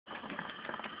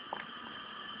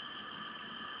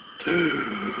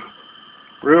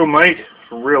Real meat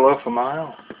for real alpha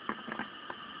male.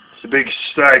 It's a big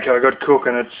steak I got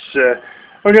cooking.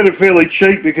 I got it fairly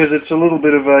cheap because it's a little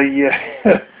bit of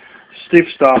a stiff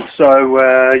stuff, so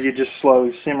you just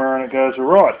slowly simmer and it goes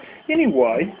alright.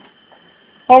 Anyway,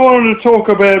 I wanted to talk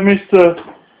about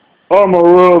Mr. I'm a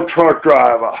road truck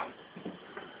driver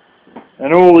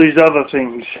and all these other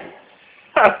things.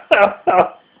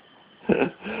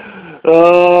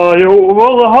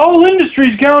 Well, the whole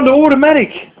industry's going to automatic.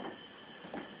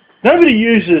 Nobody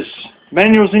uses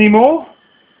manuals anymore.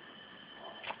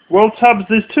 Well, Tubbs,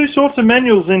 there's two sorts of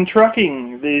manuals in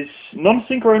trucking. There's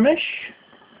non-synchro mesh,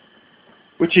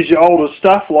 which is your older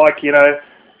stuff, like, you know,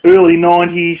 early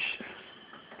 90s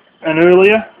and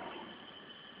earlier.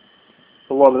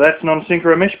 A lot of that's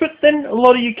non-synchro mesh, but then a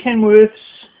lot of your Kenworths,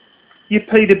 your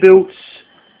Peterbilts,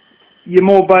 your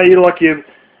more like your,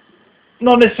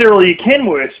 not necessarily your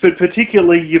Kenworths, but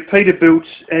particularly your Peterbilts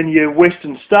and your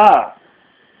Western Star.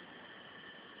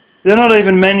 They're not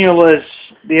even manual as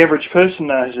the average person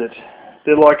knows it.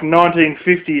 They're like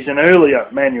 1950s and earlier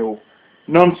manual,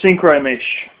 non-synchro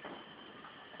mesh.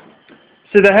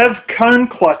 So they have cone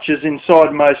clutches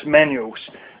inside most manuals.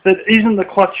 That isn't the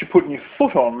clutch you're putting your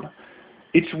foot on.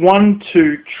 It's one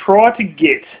to try to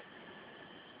get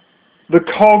the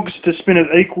cogs to spin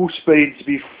at equal speeds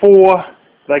before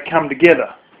they come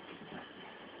together.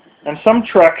 And some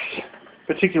trucks,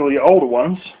 particularly older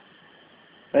ones,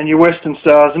 and your Western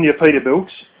Stars and your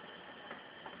Peterbilts,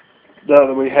 though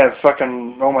that we have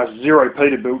fucking almost zero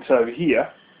Peterbilts over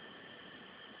here,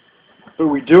 but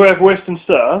we do have Western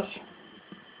Stars,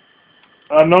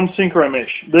 are non-synchro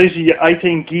mesh. These are your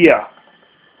 18 gear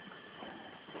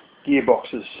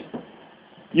gearboxes.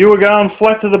 You are going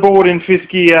flat to the board in 5th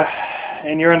gear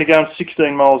and you're only going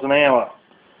 16 miles an hour.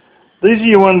 These are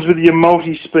your ones with your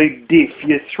multi-speed diff.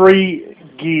 Your 3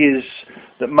 gears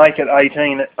that make it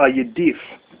 18 are your diff.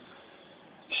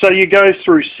 So you go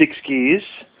through 6 gears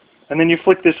and then you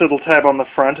flick this little tab on the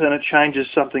front and it changes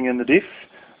something in the diff,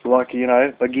 like, you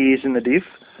know, the gears in the diff.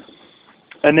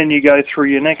 And then you go through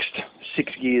your next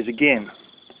 6 gears again.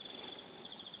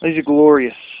 These are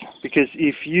glorious, because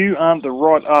if you aren't the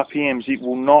right RPMs, it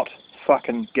will not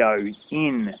fucking go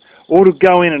in. Or to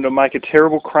go in and it'll make a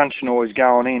terrible crunch noise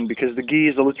going in, because the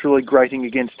gears are literally grating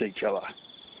against each other.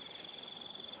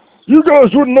 You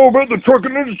guys wouldn't know about the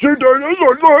trucking industry, do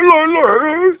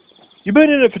you? You've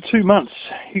been in it for 2 months.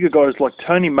 You got guys like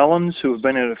Tony Mullins who have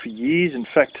been in it for years. In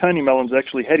fact, Tony Mullins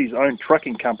actually had his own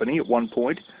trucking company at one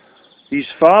point. His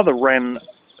father ran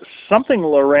something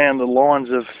around the lines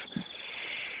of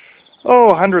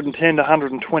 110 to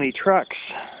 120 trucks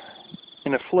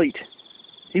in a fleet.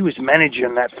 He was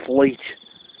managing that fleet.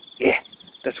 Yeah,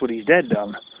 that's what his dad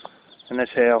done. And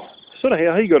that's how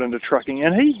he got into trucking.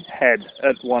 And he had,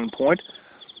 at one point,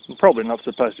 I'm probably not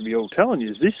supposed to be all telling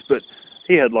you this, but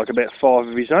he had like about 5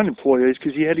 of his own employees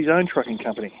because he had his own trucking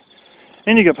company.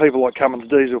 And you got people like Cummins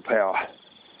Diesel Power.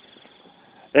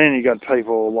 And you got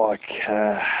people like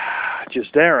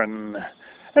just Aaron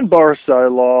and Boris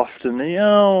Zoloft and I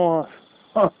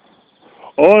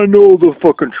know the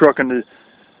fucking trucking.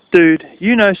 Dude,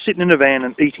 you know sitting in a van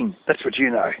and eating. That's what you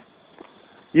know.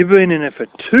 You've been in it for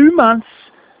 2 months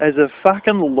as a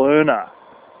fucking learner.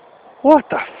 What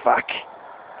the fuck?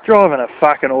 Driving a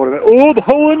fucking automatic. Oh, the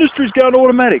whole industry's going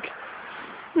automatic.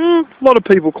 A lot of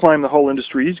people claim the whole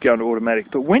industry is going to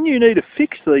automatic, but when you need to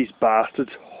fix these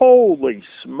bastards, holy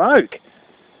smoke.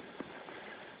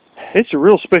 It's a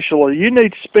real special. You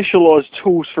need specialised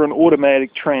tools for an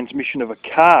automatic transmission of a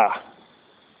car.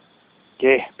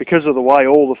 Yeah, because of the way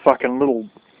all the fucking little,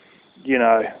 you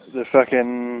know, the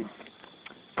fucking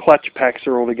clutch packs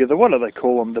are all together. What do they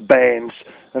call them? The bands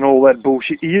and all that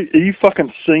bullshit. Are you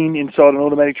fucking seen inside an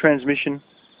automatic transmission?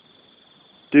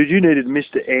 Dude, you needed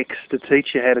Mr. X to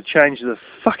teach you how to change the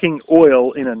fucking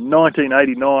oil in a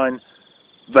 1989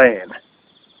 van.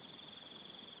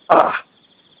 Are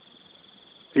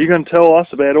you going to tell us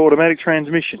about automatic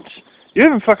transmissions? You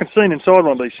haven't fucking seen inside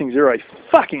one of these things. They're a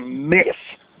fucking mess.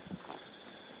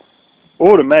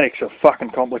 Automatics are fucking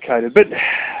complicated. But,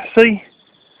 see,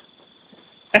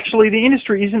 actually the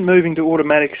industry isn't moving to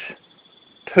automatics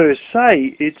per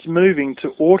se. It's moving to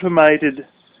automated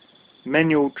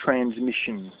manual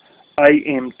transmission,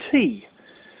 AMT,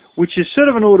 which is sort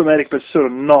of an automatic but sort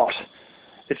of not.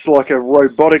 It's like a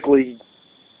robotically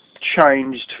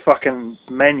changed fucking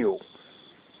manual.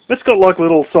 It's got like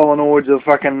little solenoids or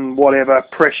fucking whatever,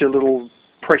 little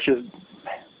pressure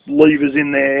levers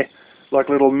in there, like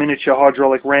little miniature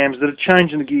hydraulic rams that are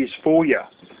changing the gears for you.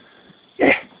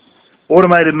 Yeah,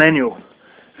 automated manual.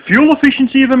 Fuel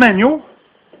efficiency of a manual,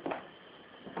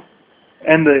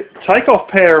 and the takeoff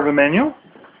power of a manual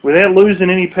without losing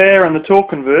any power in the torque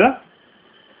converter.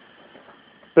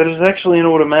 But it's actually an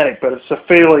automatic, but it's a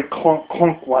fairly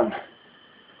clonk one.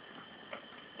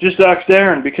 Just asked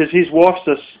Darren because his wife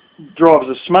drives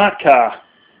a smart car,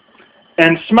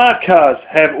 and smart cars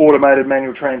have automated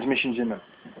manual transmissions in them.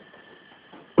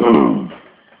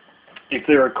 If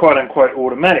they're a quote-unquote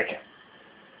automatic.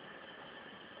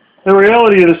 The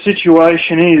reality of the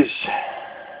situation is,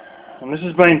 and this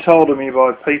has been told to me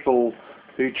by people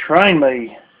who train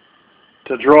me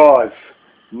to drive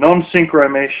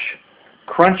non-synchro mesh,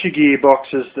 crunchy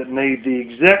gearboxes that need the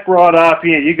exact right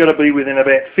RPM. You've got to be within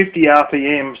about 50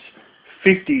 RPMs,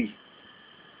 50,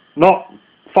 not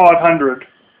 500,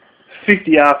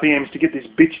 50 RPMs to get this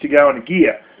bitch to go into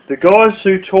gear. The guys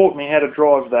who taught me how to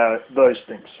drive those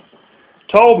things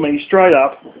told me straight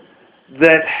up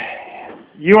that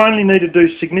you only need to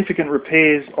do significant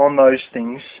repairs on those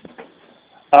things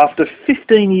after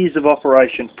 15 years of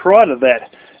operation. Prior to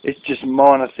that, it's just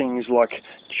minor things like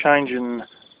changing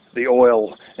the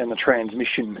oil and the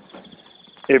transmission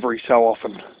every so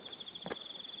often.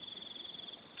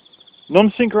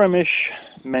 Non-synchro mesh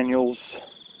manuals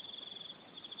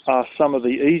are some of the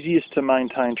easiest to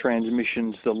maintain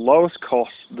transmissions, the lowest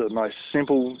cost, the most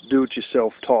simple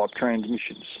do-it-yourself type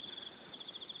transmissions.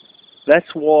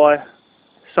 That's why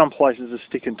some places are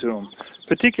sticking to them,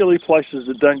 particularly places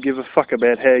that don't give a fuck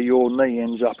about how your knee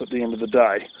ends up at the end of the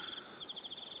day.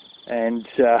 And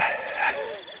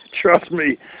trust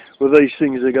me, with these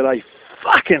things, they've got a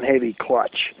fucking heavy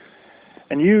clutch,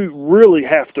 and you really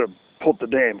have to put the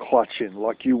damn clutch in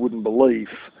like you wouldn't believe.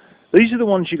 These are the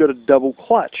ones you got a double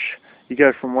clutch. You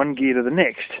go from one gear to the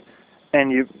next,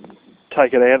 and you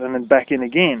take it out and then back in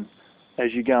again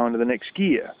as you go into the next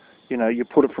gear. You know, you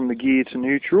put it from the gear to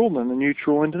neutral, then the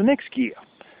neutral into the next gear.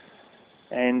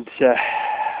 And,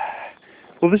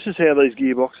 well, this is how these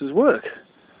gearboxes work.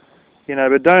 You know,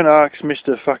 but don't ask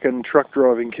Mr. fucking truck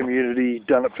driving community,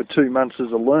 done it for 2 months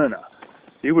as a learner.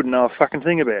 You wouldn't know a fucking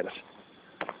thing about it.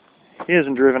 He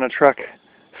hasn't driven a truck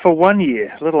for 1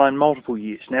 year, let alone multiple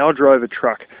years. Now, I drove a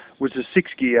truck with a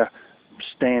 6-gear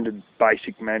standard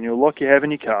basic manual like you have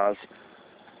in your cars.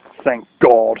 Thank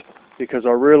God, because I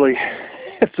really,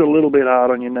 it's a little bit hard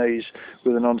on your knees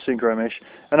with a non-synchro mesh.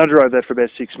 And I drove that for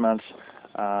about 6 months.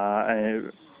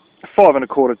 5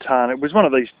 1/4 ton. It was one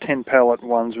of these 10 pallet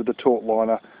ones with the taut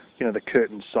liner, you know, the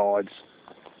curtain sides.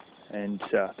 And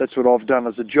that's what I've done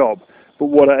as a job. But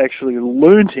what I actually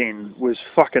learnt in was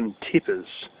fucking tippers.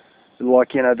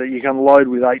 Like, you know, that you can load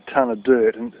with 8 ton of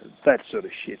dirt and that sort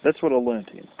of shit. That's what I learnt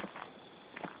in.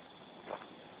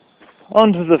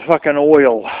 Onto the fucking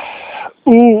oil.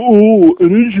 Oh,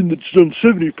 an engine that's done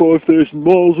 75,000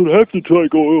 miles would have to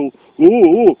take oil.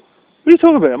 Oh. What are you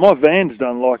talking about? My van's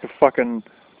done like a fucking...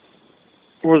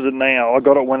 What is it now? I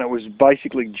got it when it was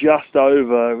basically just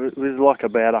over... It was like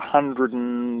about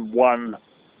 101...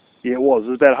 Yeah, it was. It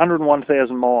was about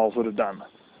 101,000 miles would have done.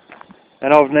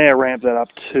 And I've now ramped that up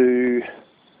to...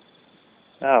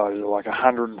 Oh, it was like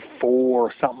 104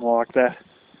 or something like that.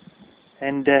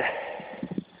 And...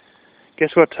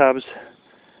 guess what, Tubbs?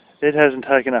 It hasn't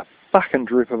taken a fucking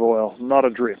drip of oil. Not a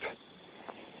drip.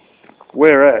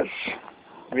 Whereas,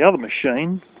 the other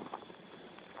machine,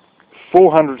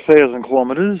 400,000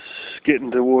 kilometres, getting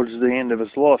towards the end of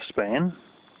its lifespan,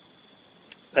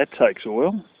 that takes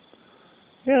oil.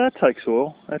 Yeah, that takes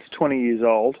oil. That's 20 years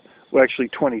old. Well, actually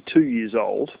 22 years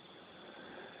old.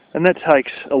 And that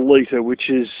takes a litre, which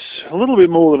is a little bit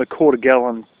more than a quarter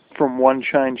gallon from one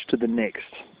change to the next.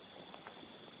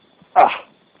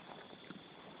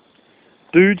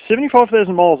 Dude,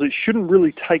 75,000 miles, it shouldn't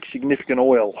really take significant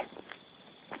oil.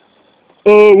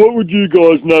 What would you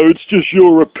guys know? It's just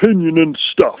your opinion and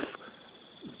stuff.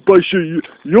 Basically,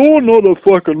 you're not a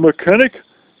fucking mechanic.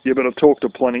 You better talk to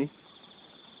plenty.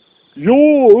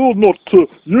 You're not,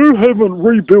 you haven't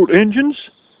rebuilt engines.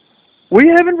 We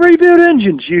haven't rebuilt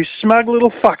engines, you smug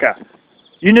little fucker.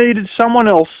 You needed someone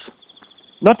else,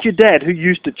 not your dad who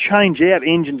used to change out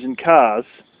engines in cars,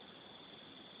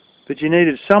 but you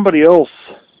needed somebody else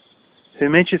who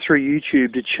met you through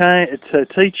YouTube to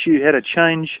teach you how to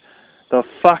change the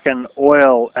fucking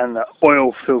oil and the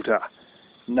oil filter.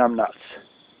 Numbnuts.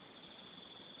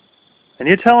 And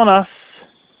you're telling us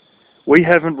we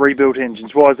haven't rebuilt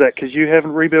engines. Why is that? Because you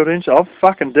haven't rebuilt engines? I've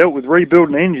fucking dealt with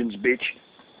rebuilding engines, bitch.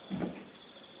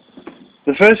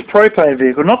 The first propane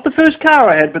vehicle, not the first car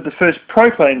I had, but the first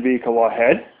propane vehicle I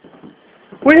had,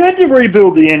 we had to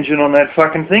rebuild the engine on that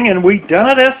fucking thing, and we done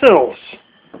it ourselves.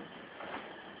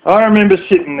 I remember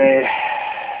sitting there.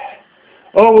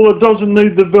 Oh, well, it doesn't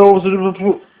need the valves.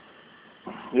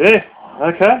 Yeah,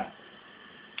 okay.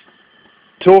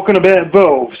 talking about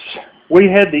valves, we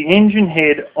had the engine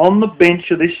head on the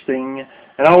bench of this thing,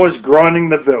 and I was grinding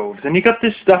the valves. And you got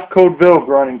this stuff called valve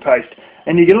grinding paste,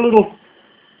 and you get a little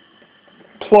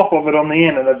plop of it on the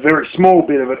end, and a very small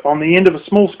bit of it on the end of a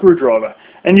small screwdriver.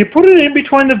 And you put it in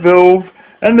between the valve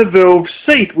and the valve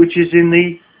seat, which is in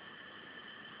the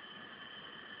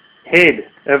head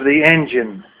of the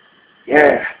engine.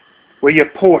 Yeah, where your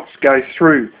ports go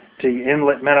through to your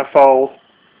inlet manifold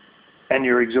and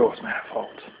your exhaust manifold.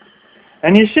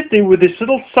 And you sit there with this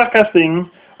little sucker thing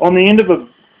on the end of a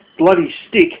bloody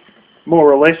stick,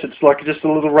 more or less. It's like just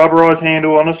a little rubberized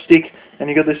handle on a stick, and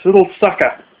you got this little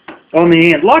sucker on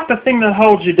the end, like the thing that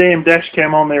holds your damn dash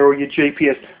cam on there or your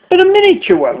GPS, but a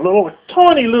miniature one, a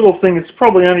tiny little thing. It's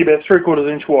probably only about 3/4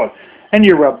 inch wide, and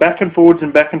you rub back and forwards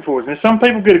and back and forwards. Now some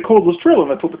people get a cordless drill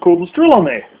and they put the cordless drill on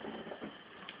there.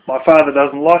 My father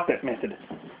doesn't like that method.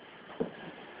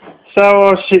 So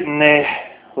I was sitting there,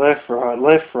 left, right,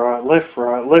 left, right, left,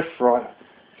 right, left, right,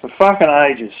 for fucking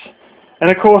ages. And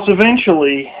of course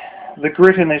eventually the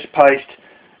grit in this paste,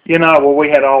 you know, well, we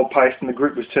had old paste and the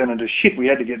grit was turning to shit. We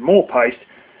had to get more paste.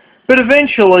 But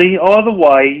eventually, either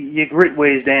way, your grit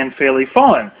wears down fairly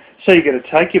fine. So you got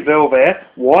to take your valve out,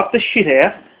 wipe the shit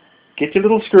out, get your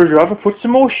little screwdriver, put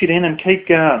some more shit in and keep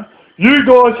going. You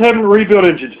guys haven't rebuilt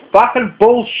engines. Fucking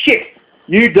bullshit.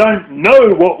 You don't know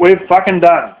what we've fucking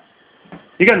done.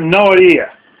 You got no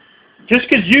idea. Just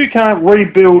because you can't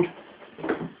rebuild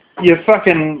your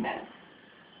fucking...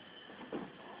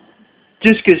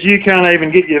 Just because you can't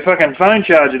even get your fucking phone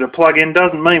charger to plug in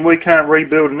doesn't mean we can't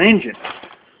rebuild an engine.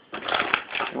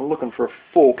 I'm looking for a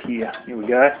fork here. Here we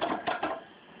go.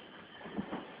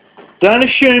 Don't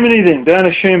assume anything. Don't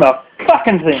assume a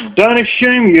fucking thing. Don't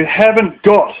assume you haven't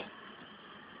got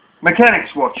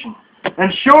mechanics watching.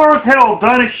 And sure as hell,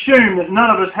 don't assume that none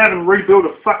of us haven't rebuilt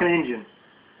a fucking engine.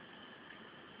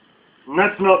 And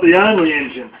that's not the only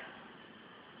engine.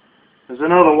 There's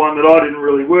another one that I didn't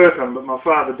really work on, but my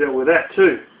father dealt with that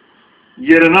too.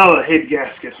 Yet another head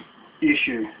gasket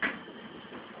issue.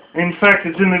 In fact,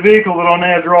 it's in the vehicle that I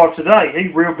now drive today. He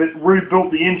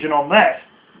rebuilt the engine on that.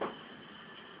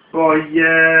 Well, he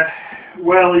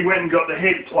went and got the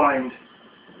head planed.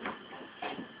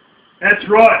 That's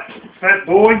right, fat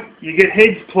boy, you get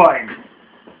heads planed.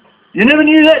 You never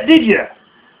knew that, did you?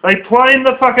 They plane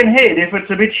the fucking head if it's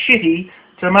a bit shitty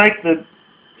to make the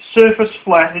surface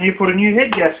flat, and you put a new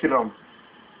head gasket on.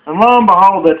 And lo and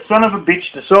behold, that son of a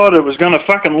bitch decided it was going to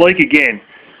fucking leak again.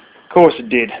 Of course it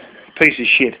did. Piece of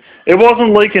shit. It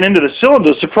wasn't leaking into the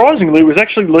cylinder. Surprisingly, it was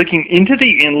actually leaking into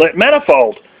the inlet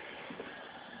manifold.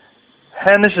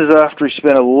 And this is after he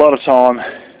spent a lot of time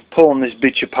pulling this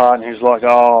bitch apart, and he was like,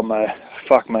 oh, man,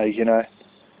 fuck me, you know.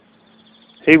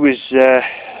 He was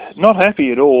not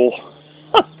happy at all.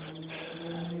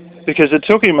 Because it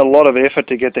took him a lot of effort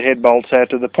to get the head bolts out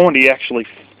to the point he actually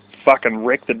fucking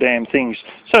wrecked the damn things.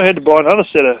 So I had to buy another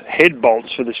set of head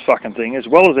bolts for this fucking thing, as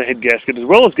well as a head gasket, as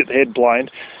well as get the head planed.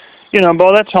 You know, and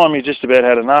by that time he just about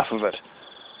had enough of it.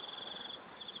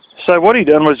 So what he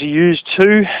done was he used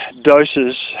 2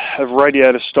 doses of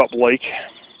radiator stop leak,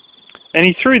 and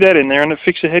he threw that in there and it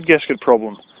fixed the head gasket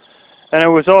problem. And it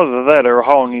was either that or a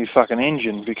whole new fucking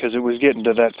engine, because it was getting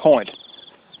to that point.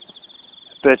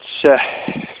 But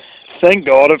thank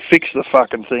God it fixed the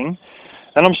fucking thing.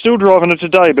 And I'm still driving it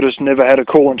today, but it's never had a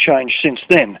coolant change since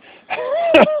then.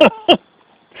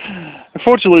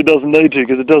 Unfortunately, it doesn't need to,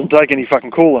 because it doesn't take any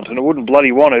fucking coolant, and it wouldn't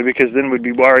bloody want to, because then we'd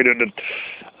be worried it'd,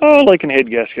 leak in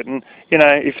head gasket. And, you know,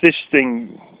 if this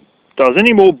thing does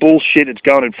any more bullshit, it's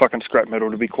going in fucking scrap metal,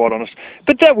 to be quite honest.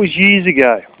 But that was years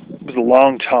ago. It was a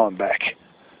long time back.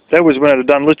 That was when it had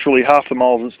done literally half the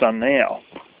miles it's done now.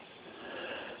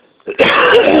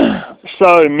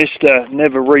 So, Mr.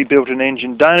 Never Rebuilt an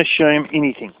Engine, don't assume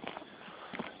anything.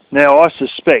 Now, I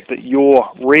suspect that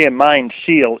your rear main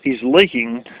seal is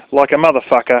leaking like a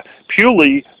motherfucker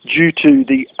purely due to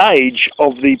the age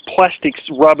of the plastics,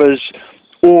 rubbers,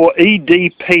 or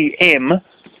EDPM,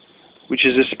 which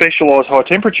is a specialised high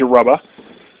temperature rubber,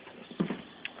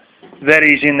 that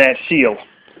is in that seal.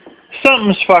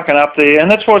 Something's fucking up there,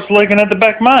 and that's why it's leaking at the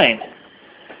back main.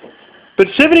 But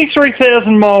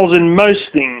 73,000 miles in most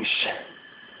things,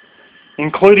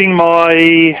 including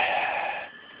my,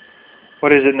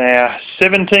 what is it now,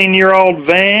 17-year-old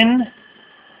van.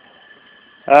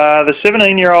 The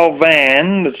 17-year-old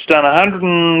van that's done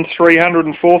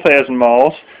 104,000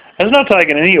 miles has not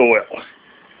taken any oil.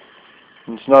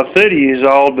 It's not 30 years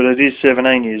old, but it is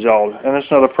 17 years old, and that's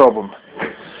not a problem.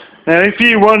 Now, if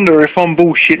you wonder if I'm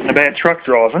bullshitting about truck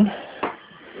driving,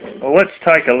 well, let's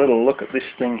take a little look at this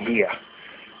thing here.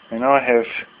 And I have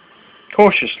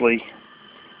cautiously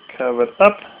covered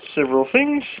up several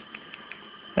things.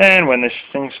 And when this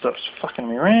thing stops fucking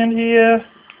me around here,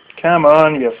 come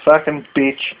on, you fucking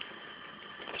bitch.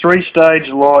 3-stage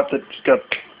light that's got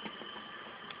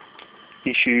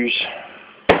issues.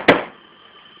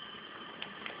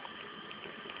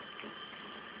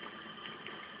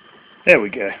 There we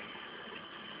go.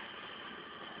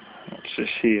 What's this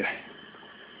here?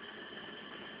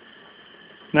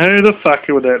 Now who the fuck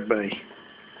would that be?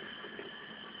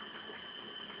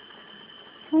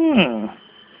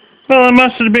 Well, I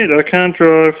must admit, I can't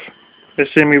drive a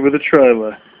semi with a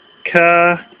trailer.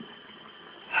 Car,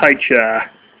 HR,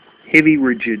 heavy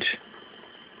rigid.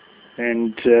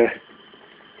 And,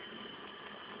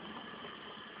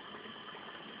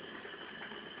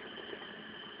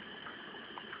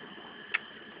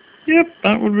 yep,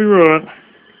 that would be right.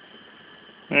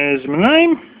 There's my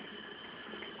name,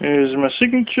 there's my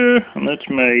signature, and that's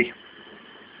me.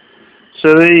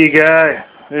 So there you go.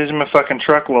 There's my fucking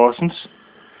truck license.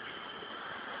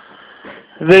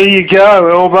 There you go,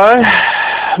 Elbow.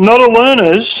 Not a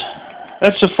learner's.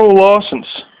 That's a full license.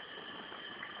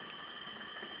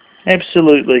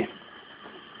 Absolutely.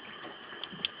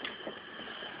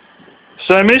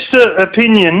 So, Mr.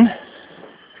 Opinion,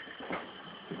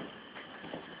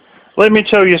 let me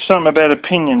tell you something about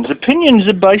opinions. Opinions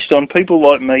are based on people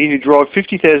like me who drive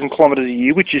 50,000 kilometres a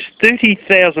year, which is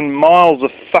 30,000 miles a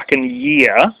fucking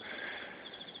year.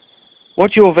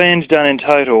 What your van's done in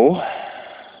total,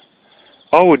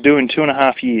 I would do in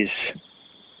 2.5 years.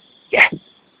 Yeah.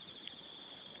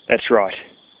 That's right.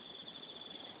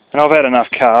 And I've had enough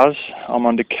cars. I'm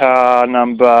on to car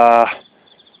number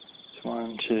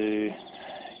 1, 2.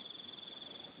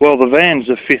 Well, the van's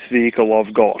the 5th vehicle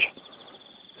I've got.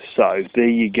 So, there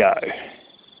you go.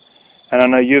 And I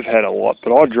know you've had a lot,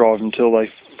 but I drive until they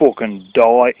fucking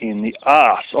die in the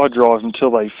arse. I drive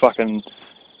until they fucking...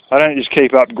 I don't just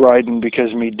keep upgrading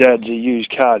because my dad's a used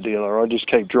car dealer. I just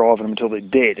keep driving them until they're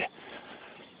dead.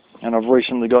 And I've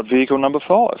recently got vehicle number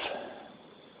 5.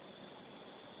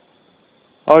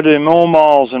 I do more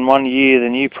miles in 1 year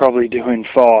than you probably do in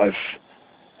 5.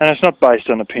 And it's not based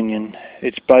on opinion.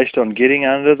 It's based on getting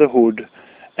under the hood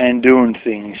and doing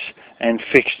things and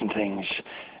fixing things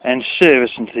and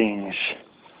servicing things.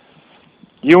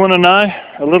 You want to know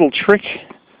a little trick?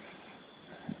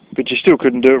 But you still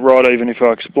couldn't do it right even if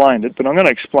I explained it. But I'm going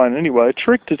to explain it anyway. A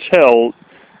trick to tell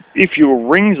if your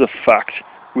rings are fucked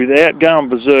without going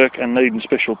berserk and needing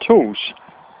special tools.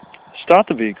 Start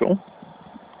the vehicle.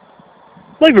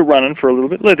 Leave it running for a little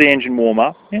bit. Let the engine warm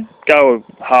up. Yeah? Go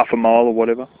half a mile or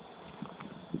whatever.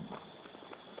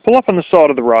 Pull up on the side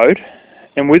of the road.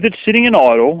 And with it sitting in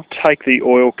idle, take the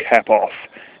oil cap off.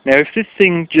 Now if this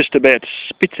thing just about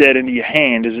spits out into your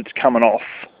hand as it's coming off,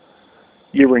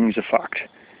 your rings are fucked.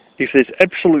 If there's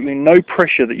absolutely no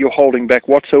pressure that you're holding back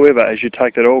whatsoever as you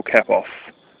take that oil cap off,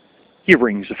 your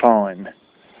rings are fine.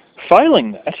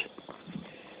 Failing that,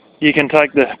 you can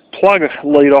take the plug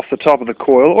lead off the top of the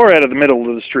coil or out of the middle of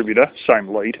the distributor,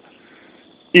 same lead,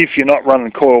 if you're not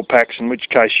running coil packs, in which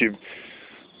case you've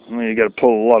got to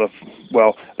pull a lot of,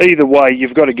 well, either way,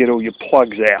 you've got to get all your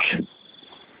plugs out.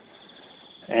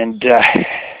 And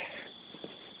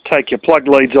take your plug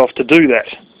leads off to do that.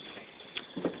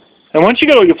 And once you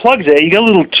got all your plugs out, you got a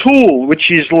little tool,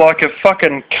 which is like a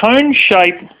fucking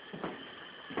cone-shaped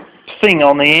thing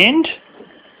on the end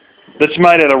that's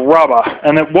made out of rubber.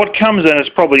 And what comes in is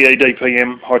probably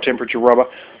EDPM, high-temperature rubber.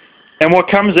 And what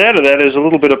comes out of that is a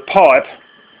little bit of pipe.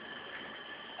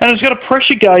 And it's got a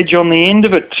pressure gauge on the end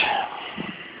of it.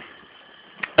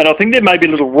 And I think there may be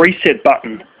a little reset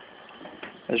button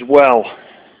as well.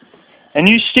 And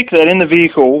you stick that in the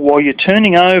vehicle while you're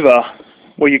turning over,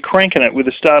 while you're cranking it with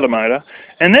the starter motor,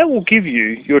 and that will give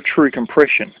you your true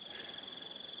compression.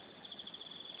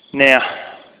 Now,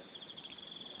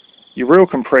 your real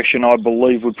compression, I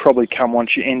believe, would probably come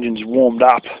once your engine's warmed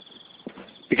up.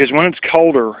 Because when it's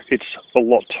colder, it's a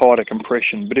lot tighter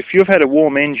compression. But if you've had a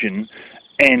warm engine,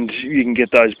 and you can get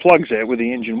those plugs out with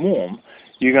the engine warm,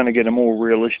 you're going to get a more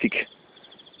realistic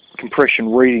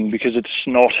compression reading, because it's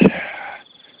not...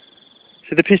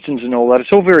 So the pistons and all that,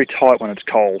 it's all very tight when it's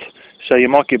cold. So you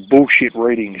might get bullshit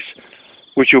readings,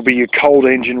 which will be your cold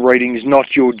engine readings,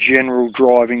 not your general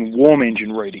driving warm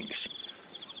engine readings.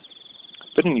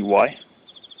 But anyway,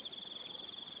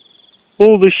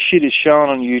 all this shit is shown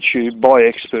on YouTube by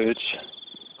experts,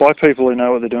 by people who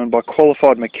know what they're doing, by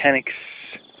qualified mechanics,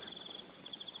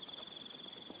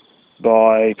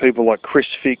 by people like Chris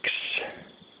Fix.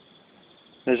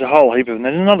 There's a whole heap of them.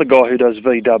 There's another guy who does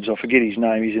V-dubs, I forget his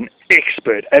name. He's an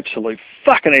expert, absolute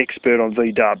fucking expert on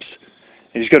V-dubs.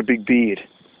 He's got a big beard.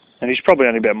 And he's probably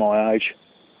only about my age.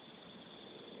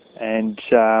 And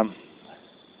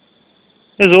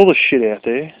there's all the shit out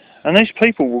there. And these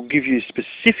people will give you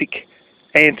specific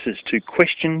answers to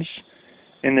questions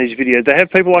in these videos. They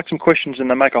have people like some questions and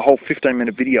they make a whole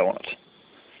 15-minute video on it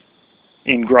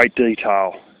in great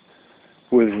detail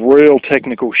with real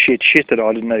technical shit that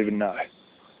I didn't even know.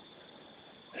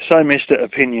 So, Mr.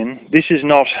 Opinion, this is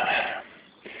not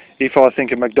if I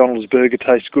think a McDonald's burger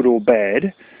tastes good or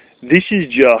bad. This is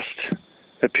just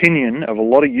opinion of a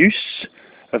lot of use,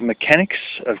 of mechanics,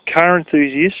 of car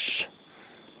enthusiasts.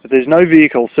 But there's no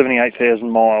vehicle 78,000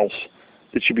 miles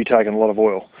that should be taking a lot of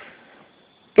oil.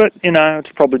 But, you know, it's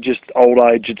probably just old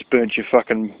age that's burnt your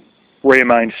fucking rear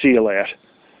main seal out.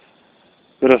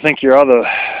 But I think your other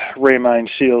rear main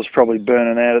seal's probably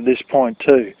burning out at this point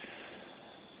too.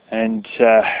 And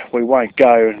we won't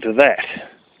go into that.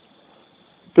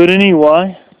 But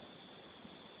anyway,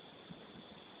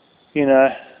 you know,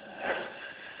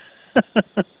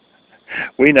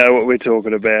 we know what we're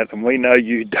talking about, and we know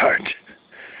you don't.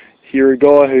 You're a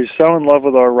guy who's so in love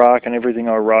with Iraq and everything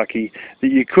Iraqi that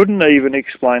you couldn't even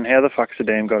explain how the fuck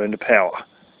Saddam got into power.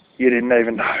 You didn't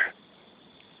even know.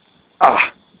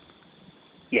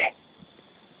 Yeah.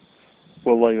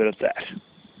 We'll leave it at that.